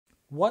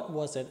What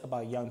was it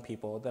about young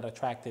people that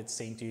attracted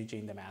St.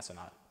 Eugene de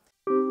Mazenod?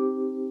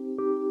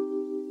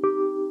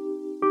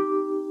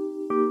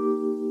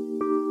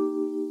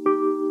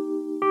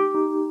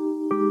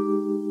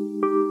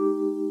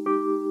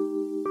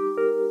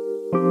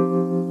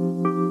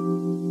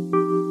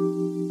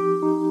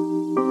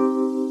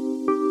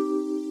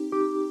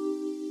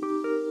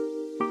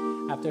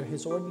 After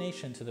his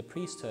ordination to the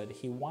priesthood,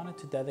 he wanted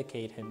to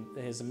dedicate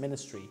his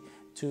ministry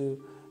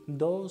to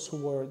those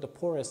who were the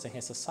poorest in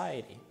his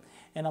society,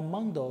 and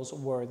among those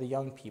were the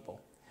young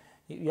people.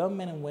 Young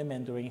men and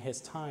women during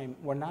his time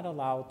were not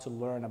allowed to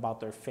learn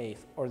about their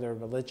faith or their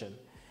religion.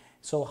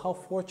 So how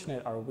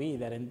fortunate are we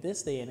that in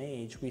this day and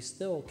age we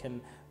still can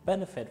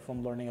benefit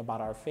from learning about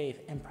our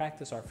faith and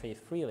practice our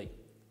faith freely.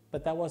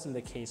 But that wasn't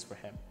the case for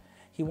him.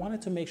 He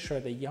wanted to make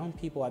sure that young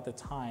people at the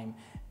time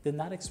did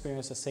not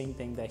experience the same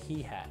thing that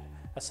he had,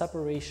 a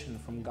separation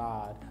from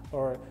God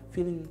or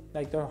feeling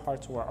like their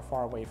hearts were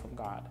far away from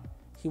God.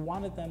 He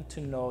wanted them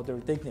to know their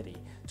dignity,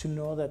 to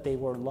know that they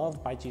were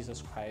loved by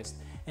Jesus Christ,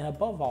 and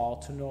above all,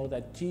 to know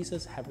that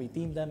Jesus had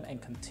redeemed them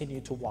and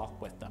continued to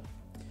walk with them.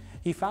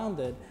 He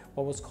founded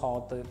what was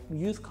called the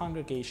Youth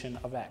Congregation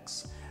of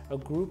X, a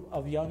group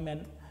of young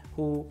men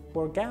who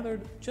were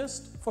gathered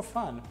just for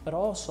fun, but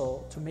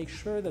also to make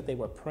sure that they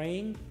were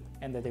praying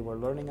and that they were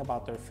learning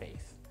about their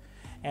faith.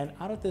 And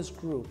out of this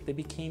group, they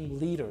became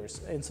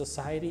leaders in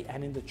society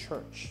and in the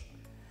church.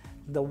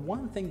 The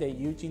one thing that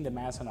Eugene de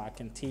Mazenod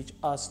can teach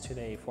us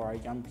today for our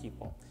young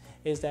people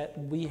is that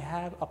we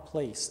have a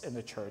place in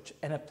the church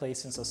and a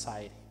place in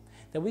society,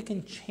 that we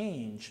can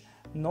change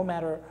no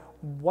matter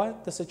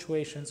what the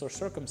situations or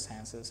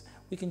circumstances.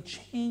 We can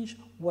change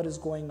what is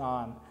going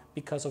on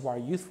because of our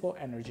youthful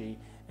energy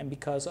and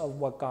because of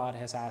what God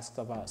has asked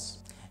of us.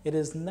 It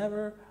is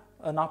never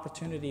an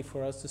opportunity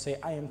for us to say,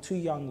 I am too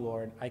young,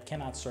 Lord, I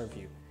cannot serve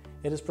you.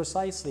 It is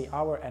precisely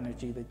our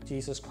energy that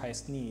Jesus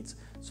Christ needs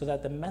so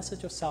that the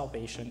message of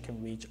salvation can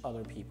reach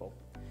other people.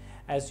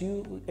 As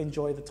you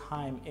enjoy the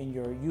time in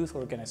your youth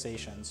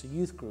organizations,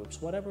 youth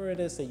groups, whatever it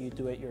is that you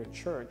do at your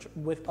church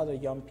with other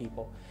young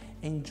people,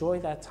 enjoy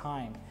that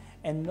time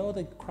and know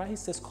that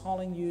Christ is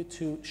calling you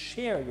to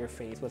share your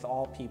faith with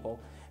all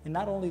people, and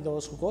not only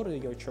those who go to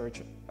your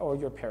church or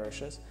your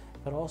parishes,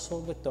 but also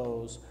with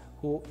those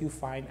who you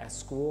find at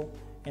school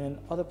and in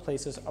other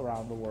places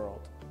around the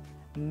world.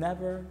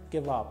 Never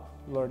give up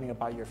learning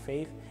about your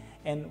faith,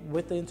 and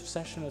with the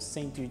intercession of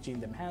St.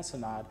 Eugene de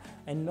Mazenod,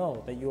 and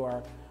know that you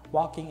are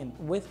walking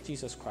with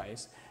Jesus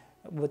Christ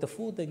with the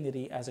full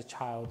dignity as a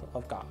child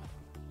of God.